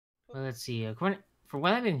Well, let's see. According, for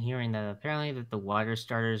what I've been hearing, that apparently that the water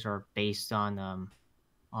starters are based on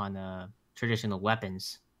traditional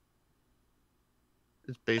weapons,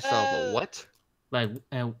 It's based off of Oh, what? like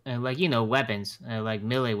and like weapons, like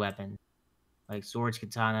melee weapons, like swords,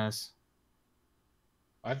 katanas.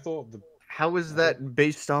 I thought the How is I thought that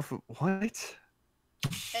based off of what?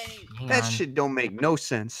 any. Hang That on. shit don't make no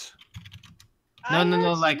sense. No, I no, no.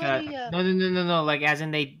 heard Like somebody. no. Like as in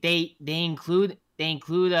they include like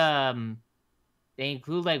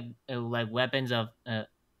weapons of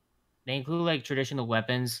they include like traditional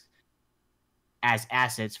weapons as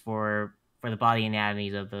assets for the body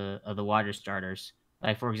anatomies of the water starters.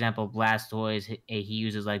 Like for example, Blastoise, he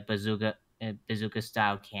uses like bazooka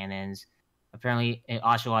style cannons. Apparently,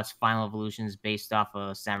 Oshawott final evolution is based off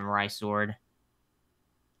a samurai sword.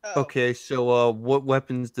 Oh, Okay, so what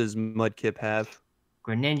weapons does Mudkip have?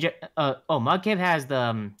 Greninja. Mudkip has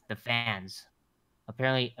the fans.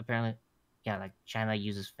 Apparently, yeah, like China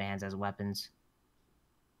uses fans as weapons.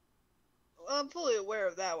 I'm fully aware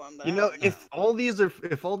of that one, but You I know, don't know. if all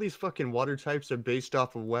these fucking water types are based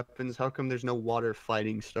off of weapons, how come there's no water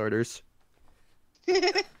fighting starters? Why is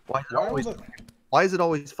it why are always the why is it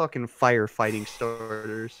always fucking firefighting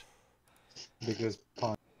starters? because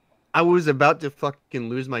Pun I was about to fucking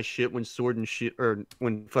lose my shit when Sword and Shit or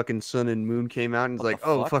when fucking Sun and Moon came out and it's What the like,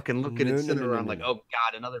 oh fuck? fucking look at No, no, no, Incineroar. no, I'm no, like, no. oh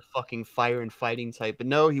god, another fucking fire and fighting type. But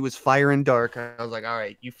no, he was fire and dark. I was like,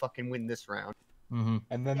 alright, you fucking win this round. Mm-hmm.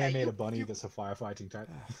 and then Yeah, they made you a bunny you that's a firefighting type.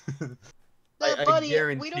 the I bunny. We don't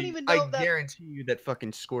guarantee even I know that. guarantee you that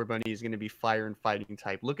fucking Score Bunny is gonna be fire and fighting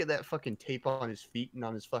type. Look at that fucking tape on his feet and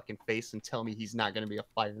on his fucking face and tell me he's not gonna be a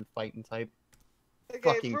fire and fighting type. Okay,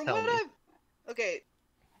 Fucking from tell what me. I've. Okay,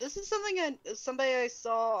 this is somebody I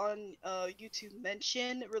saw on YouTube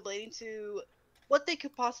mention relating to what they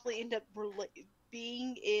could possibly end up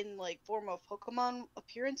being in like form of Pokemon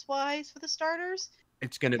appearance wise for the starters.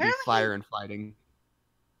 It's gonna be Apparently, fire and fighting.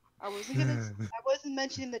 I wasn't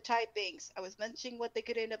mentioning the typings. I was mentioning what they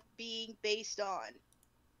could end up being based on.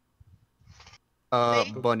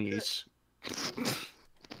 They, Bunnies.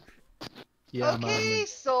 Yeah, okay,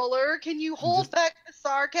 Solar, can you hold Just- back the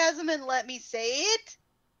sarcasm and let me say it?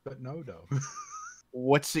 but no, though.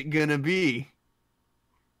 What's it gonna be?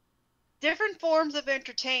 Different forms of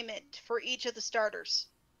entertainment for each of the starters.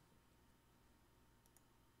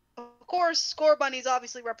 Of course, Score Bunny's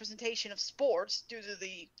obviously representation of sports due to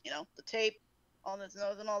the, the tape on his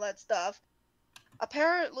nose and all that stuff.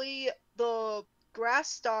 Apparently, the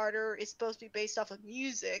grass starter is supposed to be based off of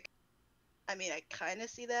music. I mean, I kind of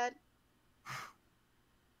see that.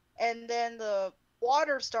 And then the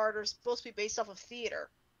water starter is supposed to be based off of theater.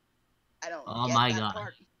 I don't Oh get my that god.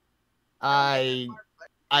 part. I But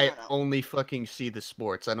I don't know. only fucking see the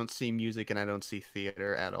sports. I don't see music and I don't see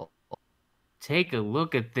theater at all. Take a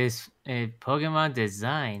look at this Pokemon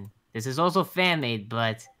design. This is also fan made,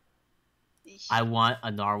 but I want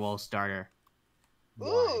a Narwhal starter. Why?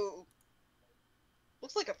 Ooh.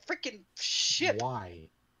 Looks like a freaking ship. Why?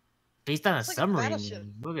 Based on a It's like a submarine. battleship.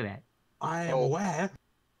 Look at that. I am Oh. aware.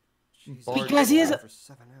 Bard Because he is Ball. a- for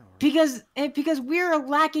 7 hours. Because we are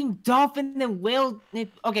lacking dolphin and whale.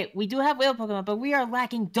 Okay, we do have whale Pokemon, but we are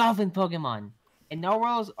lacking dolphin Pokemon, and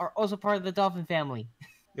Narwhals are also part of the dolphin family.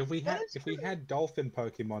 If we That had is if we true. had dolphin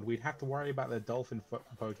Pokemon, we'd have to worry about the dolphin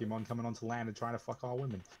Pokemon coming onto land and trying to fuck our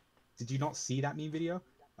women. Did you not see that meme video?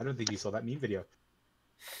 I don't think you saw that meme video.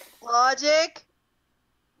 Logic?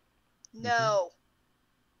 Mm-hmm. No.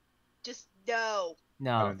 Just no. I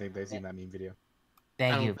No, don't think they've seen that meme video. I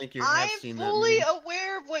thank don't you. think you have I'm seen fully that meme.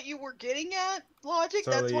 aware of what you were getting at, Logic.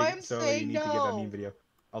 So That's why I'm you saying need to get that meme no. video.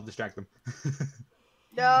 I'll distract them.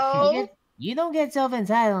 No. You don't get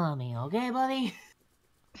self-entitled on me, okay, buddy?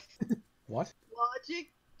 What? Logic?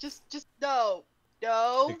 Just no.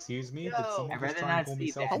 No. Excuse me? Did No. someone I'd just rather try and not call me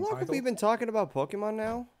see that. How long have we self-entitled? been talking about Pokemon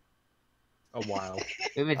now? A while.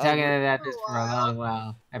 We've been Oh, talking we- about this for a long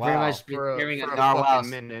while. I've pretty Wow. much been For sharing a a Narwhal. fucking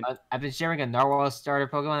minute. I've been sharing a Narwhal starter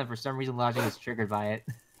Pokemon, and for some reason, Logic is triggered by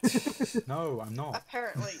it. No, I'm not.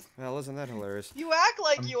 Apparently. Well, isn't that hilarious? You act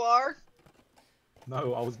like you are.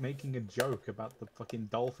 No, I was making a joke about the fucking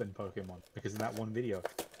dolphin Pokemon because of that one video.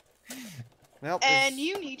 Well, And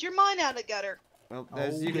you need your mind out of gutter. Well,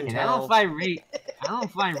 as you Okay. can And I tell.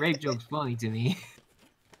 don't find rape jokes funny to me.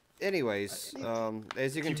 Anyways,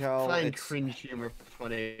 as you can You tell, find it's cringe humor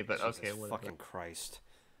funny, but Jesus okay, whatever. fucking Christ.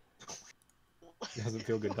 It doesn't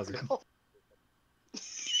feel good, does it?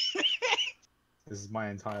 This is my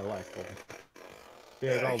entire life, Golden.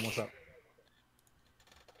 Yeah, Golden, what's up?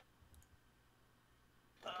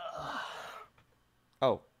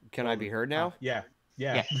 Oh, can I be heard now? Yeah.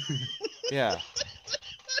 Yeah.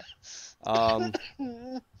 Um,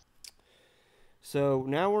 So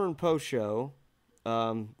now we're in Postshow.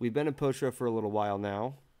 We've been in Postshow for a little while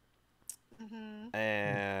now,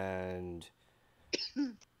 and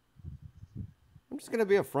I'm just gonna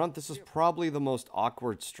be upfront. This is probably the most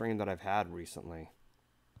awkward stream that I've had recently.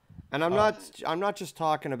 And I'm not just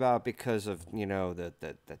talking about because of, you know,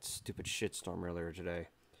 that stupid shitstorm earlier today.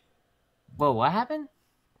 Whoa, what happened?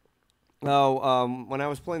 Oh, when I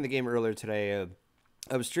was playing the game earlier today,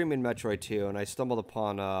 I was streaming Metroid 2, and I stumbled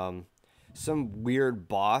upon some weird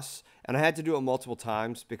boss, and I had to do it multiple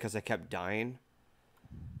times because I kept dying.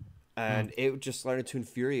 And it just started to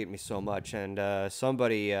infuriate me so much. And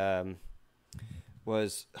somebody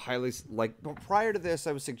was highly like. But prior to this,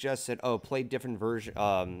 I was suggested, play different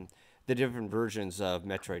the different versions of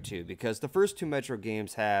Metroid 2, because the first two Metroid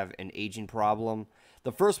games have an aging problem.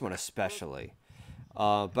 The first one especially.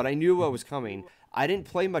 But I knew what was coming. I didn't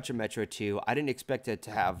play much of Metroid 2. I didn't expect it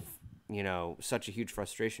to have, you know, such a huge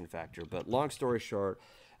frustration factor. But long story short,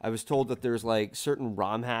 I was told that there's like certain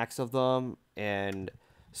ROM hacks of them, and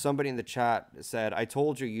somebody in the chat said, "I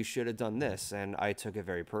told you you should have done this," and I took it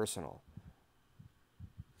very personal.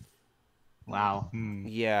 Wow.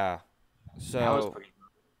 Yeah. So That was pretty.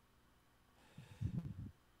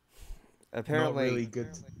 apparently, not really good.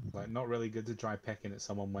 Not really good to try pecking at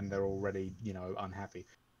someone when they're already, you know, unhappy.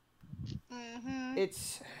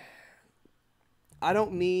 it's. I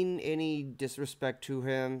don't mean any disrespect to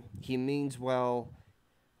him. He means well.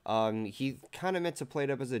 He kind of meant to play it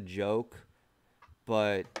up as a joke,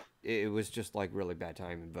 but it was just like really bad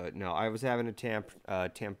timing. But no, I was having a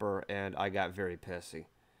temper, and I got very pissy.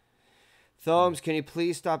 Thumbs, can you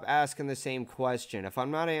please stop asking the same question? If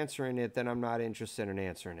I'm not answering it, then I'm not interested in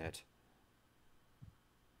answering it.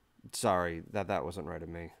 Sorry, that wasn't right of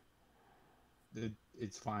me.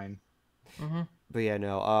 It's fine. But yeah,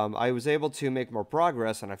 no, I was able to make more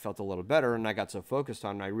progress, and I felt a little better, and I got so focused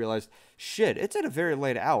on it, and I realized, shit, it's at a very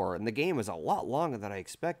late hour, and the game is a lot longer than I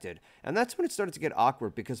expected. And that's when it started to get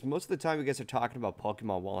awkward, because most of the time you guys are talking about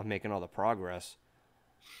Pokemon while I'm making all the progress.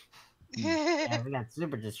 Yeah, we got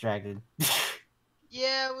super distracted.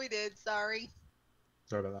 Yeah, we did. Sorry.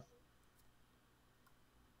 Sorry about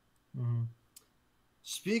that.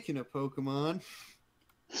 Speaking of Pokemon,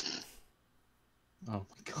 Oh my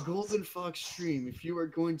god. GoldenFoxStream, if you were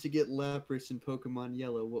going to get Lapras in Pokemon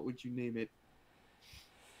Yellow, what would you name it?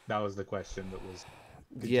 That was the question that was.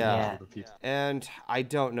 Yeah. Repeat. And I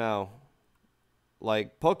don't know.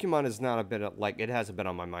 Like, Pokemon is not a bit of, like, it hasn't been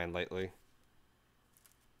on my mind lately.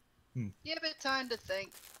 Give it time to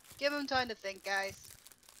think. Give him time to think, guys.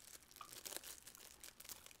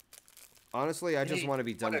 Honestly, I just want to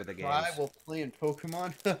be done with the games. While playing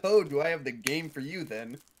Pokemon? Oh, do I have the game for you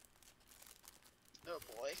then? Oh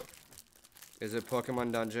boy. Is it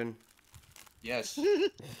Pokemon Dungeon? Yes.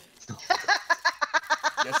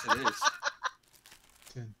 Yes, it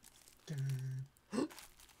is.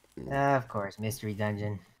 Of course, Mystery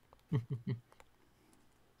Dungeon.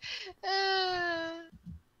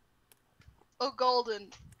 Oh,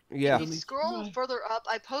 Golden. Yeah. If you scroll further up,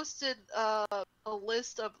 I posted a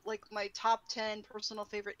list of like my top 10 personal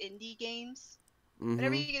favorite indie games.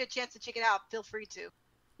 Whenever you get a chance to check it out, feel free to.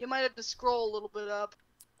 You might have to scroll a little bit up.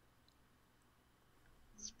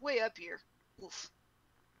 It's way up here. Oof.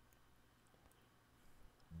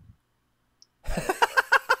 I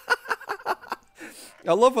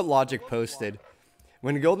love what Logic posted.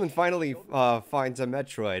 When Golden finally finds a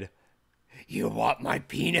Metroid, you want my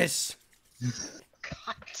penis?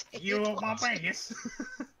 God dang You it. want my penis?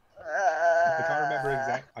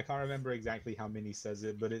 I can't remember exactly how Minnie says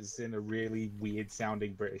it, but it's in a really weird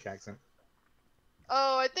sounding British accent.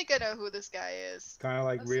 Oh, I think I know who this guy is. Kind of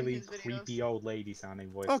like I've seen really his videos. creepy old lady sounding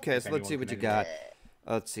voice. Okay, if so let's see anyone what you can got.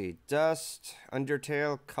 Let's see. Dust,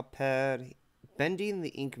 Undertale, Cuphead, Bending the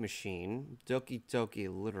Ink Machine, Doki Doki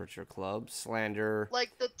Literature Club, Slander.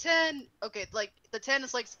 Like the 10, okay, like the 10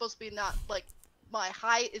 is like supposed to be not like my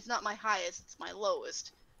high, it's not my highest, it's my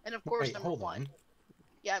lowest. And of course, Wait, number hold 1. on.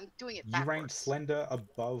 Yeah, I'm doing it You backwards. ranked Slender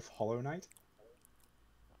above Hollow Knight?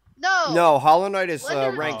 No! No, Hollow Knight is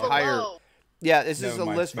Slender's ranked below. higher. Yeah, this is No, a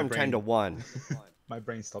list my from 10 to brain- 1. My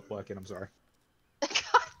brain stopped working, I'm sorry. God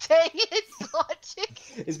dang it, Logic!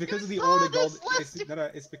 It's because of the You order saw Golden. this list.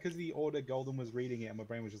 It's because of the order Golden was reading it, and my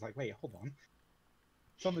brain was just like, "Wait, hold on,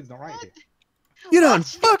 something's not right here." You done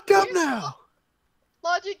Logic, fucked up you now!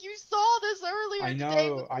 Logic, you saw this earlier I today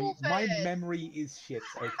know. with My Wolfhead. memory is shit.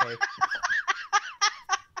 Okay.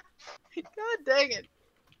 God dang it.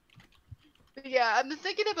 But yeah, I'm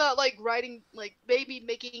thinking about like writing, like maybe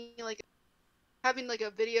making like having like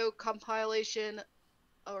a video compilation,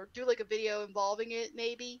 or do like a video involving it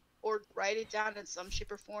maybe, or write it down in some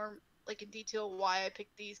shape or form like in detail why I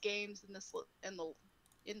picked these games in this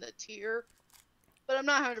in the tier, but I'm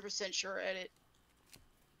not 100% sure at it.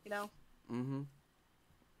 You know. Mm-hmm.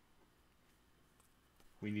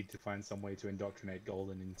 We need to find some way to indoctrinate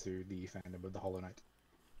Golden into the fandom of the Hollow Knight.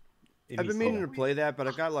 I've been meaning to play that, but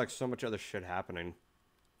I've got like so much other shit happening.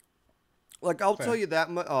 Like I'll tell you that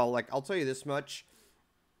much. Like I'll tell you this much.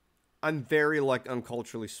 I'm very like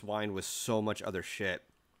unculturally swine with so much other shit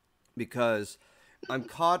because I'm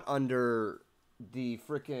caught under the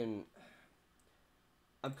freaking.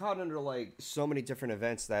 I'm caught under like so many different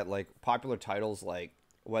events that like popular titles like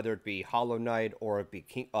whether it be Hollow Knight or it be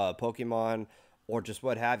Pokemon or just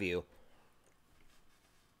what have you.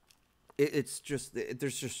 It's just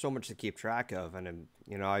there's just so much to keep track of, and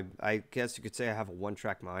you know I guess you could say I have a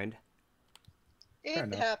one-track mind.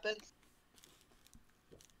 It happens.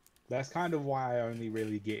 That's kind of why I only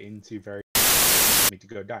really get into very me to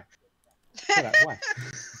go die. So that's why.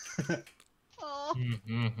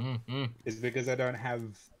 It's because I don't have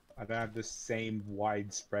the same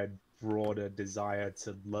widespread, broader desire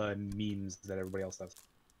to learn memes that everybody else does.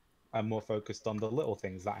 I'm more focused on the little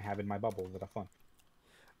things that I have in my bubble that are fun.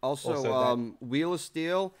 Also Wheel of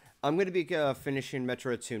Steel, I'm going to be finishing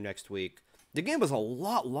Metroid 2 next week. The game was a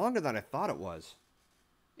lot longer than I thought it was.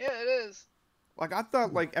 Yeah, it is. Like, I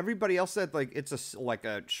thought, like, everybody else said, like, it's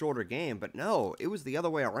a shorter game, but no, it was the other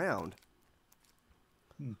way around.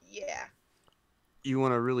 Yeah. You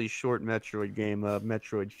want a really short Metroid game,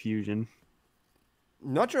 Metroid Fusion.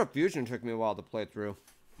 Metroid Fusion took me a while to play through.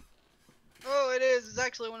 Oh, it is. It's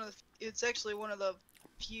actually one of the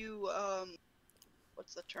few,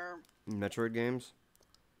 what's the term? Metroid games?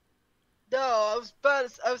 No, I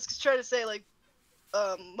was trying to say, like,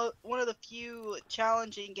 one of the few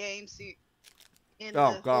challenging games in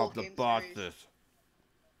the whole game series.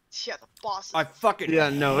 Yeah, the bosses. I fucking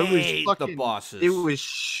hate the bosses. It was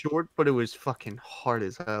short, but it was fucking hard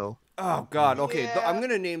as hell. Oh god, okay, Yeah. I'm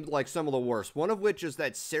gonna name like some of the worst. One of which is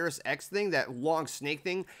that Ceres X thing, that long snake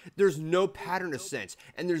thing. There's no pattern of sense,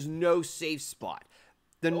 and there's no safe spot.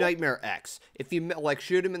 The Nightmare X. If you like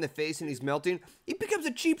shoot him in the face and he's melting, he becomes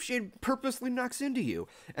a cheap shade, purposely knocks into you.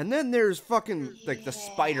 And then there's fucking like the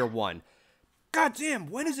spider one. God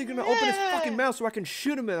damn, when is he gonna open his fucking mouth so I can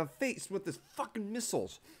shoot him in the face with his fucking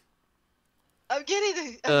missiles? I'm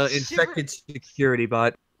getting the infected security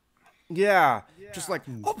bot. Yeah, just like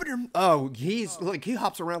open your. Oh, he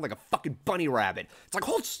hops around like a fucking bunny rabbit. It's like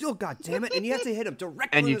hold still, goddammit, and you have to hit him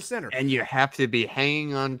directly in the center. And you have to be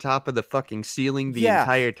hanging on top of the fucking ceiling the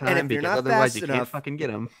entire time because otherwise you can't fucking get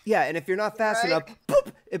him. Yeah, and if you're not fast enough,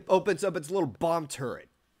 boop, it opens up its little bomb turret.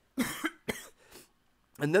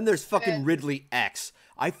 And then there's fucking Ridley X.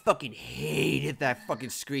 I fucking hated that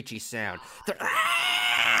fucking screechy sound.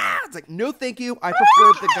 It's like no, thank you. I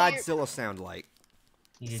prefer the Godzilla sound like.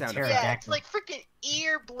 Yeah, it's like freaking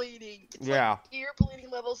ear bleeding. It's like ear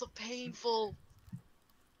bleeding levels of painful.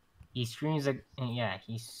 He screams like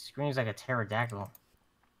a pterodactyl.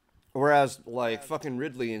 Whereas like fucking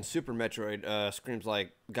Ridley in Super Metroid screams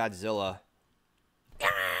like Godzilla. Yeah,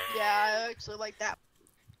 I actually like that.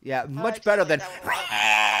 Yeah, much better than.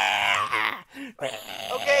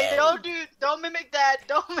 Okay, don't mimic that.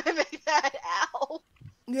 Don't mimic that. Ow.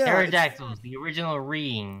 Yeah, Pterodactyls, the original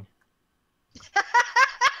ring.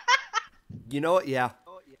 You know what? Yeah.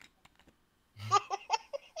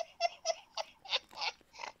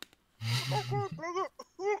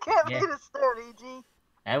 You can't read a story, G.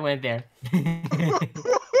 I went there.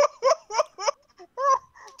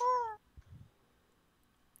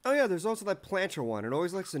 Oh yeah, there's also that plancher one. It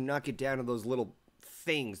always likes to knock you down to those little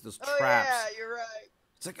things, those traps. Yeah, you're right.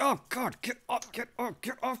 It's like, oh god, get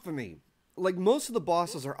off of me. Like most of the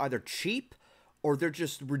bosses are either cheap or they're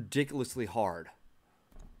just ridiculously hard.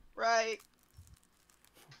 Right.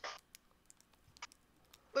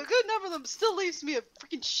 But a good number of them still leaves me a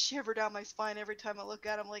freaking shiver down my spine every time I look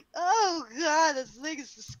at them. Like, oh god, this thing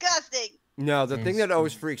is disgusting. No, the thing that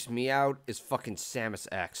always freaks me out is fucking Samus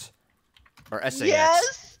X. Or SAS.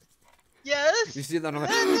 Yes! Yes! You see that? I'm like,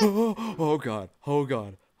 oh god, oh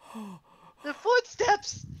god. The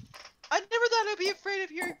footsteps! I never thought I'd be afraid of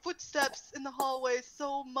hearing footsteps in the hallway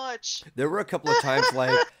so much. There were a couple of times,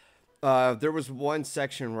 like, there was one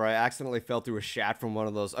section where I accidentally fell through a shaft from one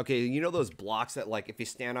of those. Okay, you know those blocks that, like, if you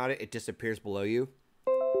stand on it, it disappears below you?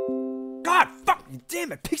 God, fuck,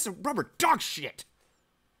 damn it, piece of rubber dog shit!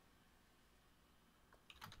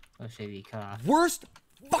 Oh shit, he cut off. Worst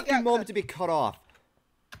fucking moment to be cut off.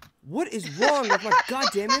 What is wrong with my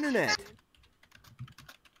goddamn internet?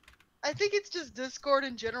 I think it's just Discord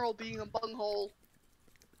in general being a bunghole.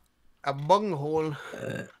 A bunghole.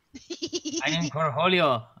 I am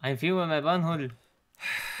Cornholio. I'm feeling my bunghole.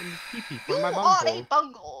 Pee-pee for You my are a bunghole.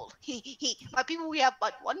 bunghole. My people, we have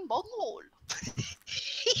but one bunghole.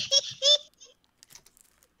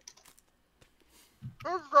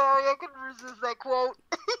 I'm sorry, I couldn't resist that quote.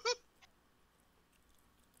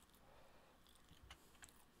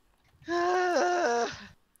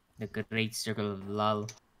 The great circle of lol.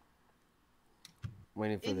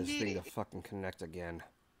 Waiting for this thing Indeed. to fucking connect again.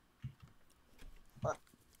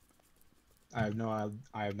 I have no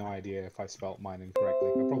idea if I spelt mine incorrectly.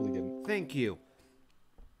 I probably didn't. Thank you.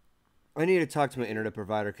 I need to talk to my internet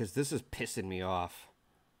provider because this is pissing me off.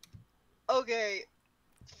 Okay,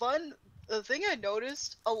 the thing I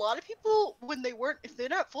noticed, a lot of people, when they weren't, if they're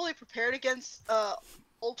not fully prepared against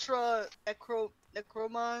Ultra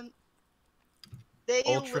Necromon, they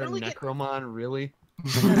Ultra literally get. Necromon, really?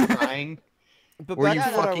 Trying? But Were back you to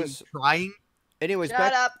what I fucking was. trying? Anyways,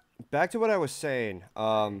 Shut up. back to what I was saying.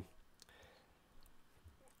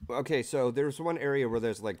 Okay, so there's one area where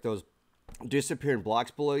there's like those disappearing blocks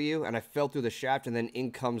below you, and I fell through the shaft, and then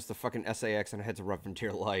in comes the fucking SAX, and I had to run for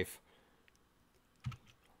dear life.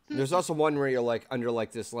 There's also one where you're like under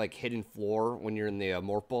like this like hidden floor when you're in the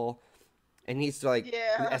morph ball, and he's like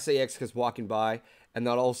Yeah. the SAX is walking by, and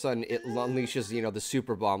then all of a sudden it unleashes the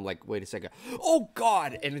super bomb. Like, wait a second, oh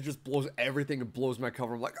god, and it just blows everything and blows my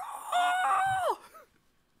cover. I'm like, ah!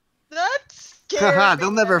 That's Haha, scary.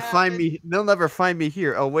 they'll never find me. They'll never find me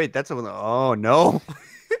here. Oh wait, that's a. Oh no.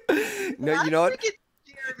 No, you know what?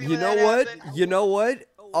 You know what? You know what?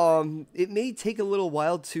 It may take a little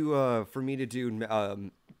while to for me to do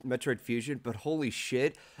Metroid Fusion, but holy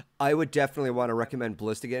shit, I would definitely want to recommend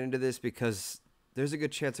Bliss to get into this because there's a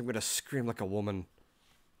good chance I'm gonna scream like a woman.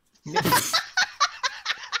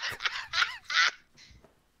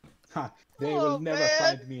 Ha! They Oh, will never man.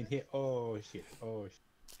 find me in here. Oh shit! Oh shit!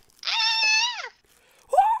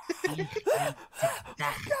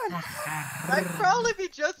 I'd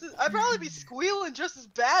probably be squealing just as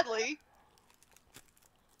badly.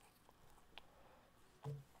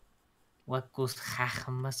 What goes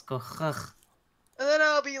must go chach. And then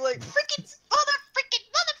I'll be like, freaking mother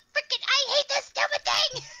freaking, I hate this stupid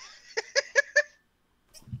thing!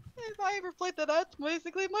 If I ever played that, that's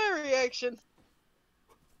basically my reaction.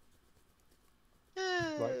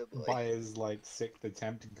 Oh, boy. By his like sixth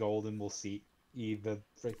attempt, Golden will see the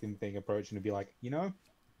freaking thing approach and be like, you know,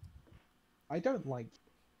 I don't like.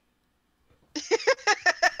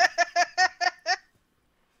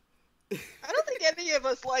 I don't think any of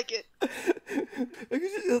us like it.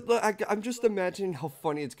 I'm just imagining how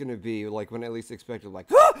funny it's gonna be, like when I least expect it. Like,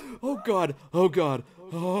 ah! Oh god, oh god,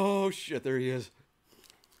 oh shit, there he is.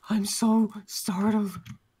 I'm so startled.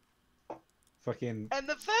 Fucking. And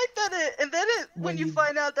the fact that when When you you-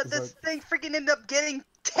 find out that it's this thing freaking ended up getting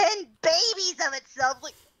 10 babies of itself,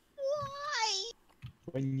 like, why?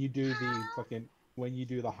 When you do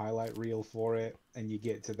the highlight reel for it and you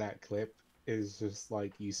get to that clip, is just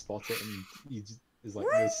like you spot it and you just, it's like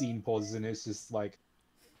the scene pauses and it's just like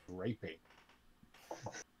raping.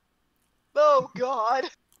 Oh god.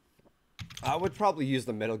 I would probably use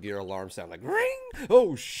the Metal Gear alarm sound, like ring.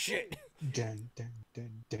 Oh shit. Dun, dun, dun,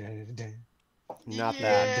 dun, dun, Not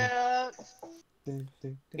that. Yeah. dun,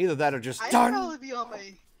 dun, dun. Either that or just I'd done. probably be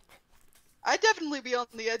I'd definitely be on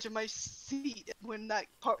the edge of my seat when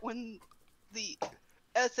the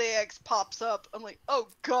SAX pops up. I'm like, oh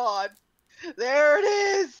god, there it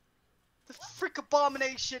is, the frick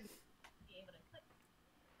abomination.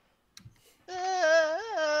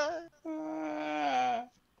 Ah.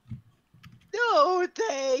 No,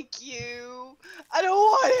 thank you. I don't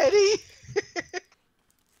want any.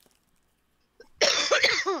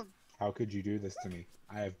 How could you do this to me?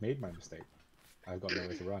 I have made my mistake. I've got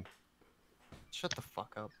nowhere to run. Shut the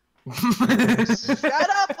fuck up. Shut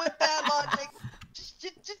up with that logic. Just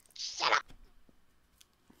shut up.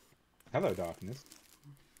 Hello, darkness.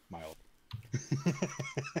 My old.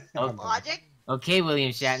 Oh. Logic. Okay,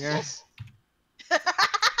 William Shatner.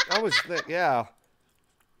 I was yeah.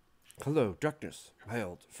 Hello, darkness, my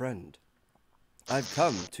old friend. I've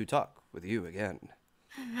come to talk with you again.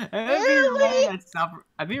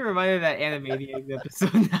 I'd be reminded of that Animaniacs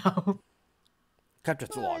episode now. Captain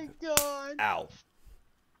Oh Log. my god. Ow.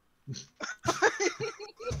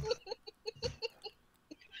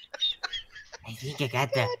 I think I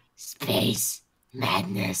got the space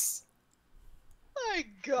madness. My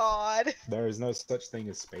god. There is no such thing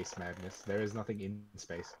as space madness. There is nothing in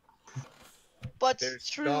space. But There's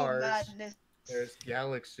true stars. madness. There's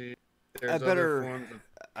galaxies. I There's better. other forms of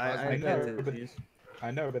I cosmic know, entities.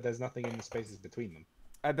 I know, but there's nothing in the spaces between them.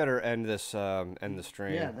 I better end this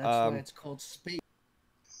stream. Yeah, that's why it's called space.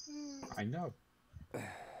 I know.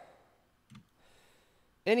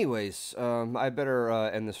 Anyways, I better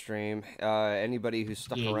end the stream. Anybody who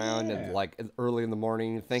stuck Yeah. around and like early in the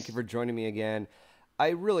morning, thank you for joining me again. I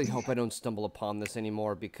really hope I don't stumble upon this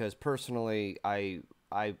anymore because personally, I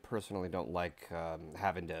personally don't like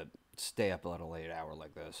having to stay up at a late hour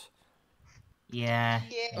like this. Yeah.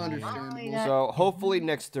 Yeah. Understandable. So hopefully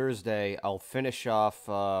next Thursday I'll finish off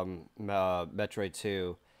Metroid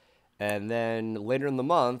 2, and then later in the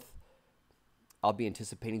month I'll be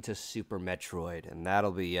anticipating to Super Metroid, and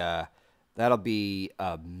that'll be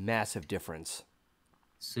a massive difference.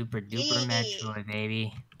 Super duper Yeah. Metroid,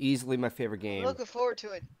 baby. Easily my favorite I'm game. looking forward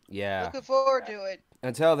to it. Yeah. Looking forward to it.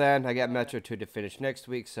 Until then, I got Metro 2 to finish next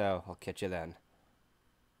week, so I'll catch you then.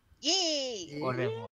 Yay! Whatever.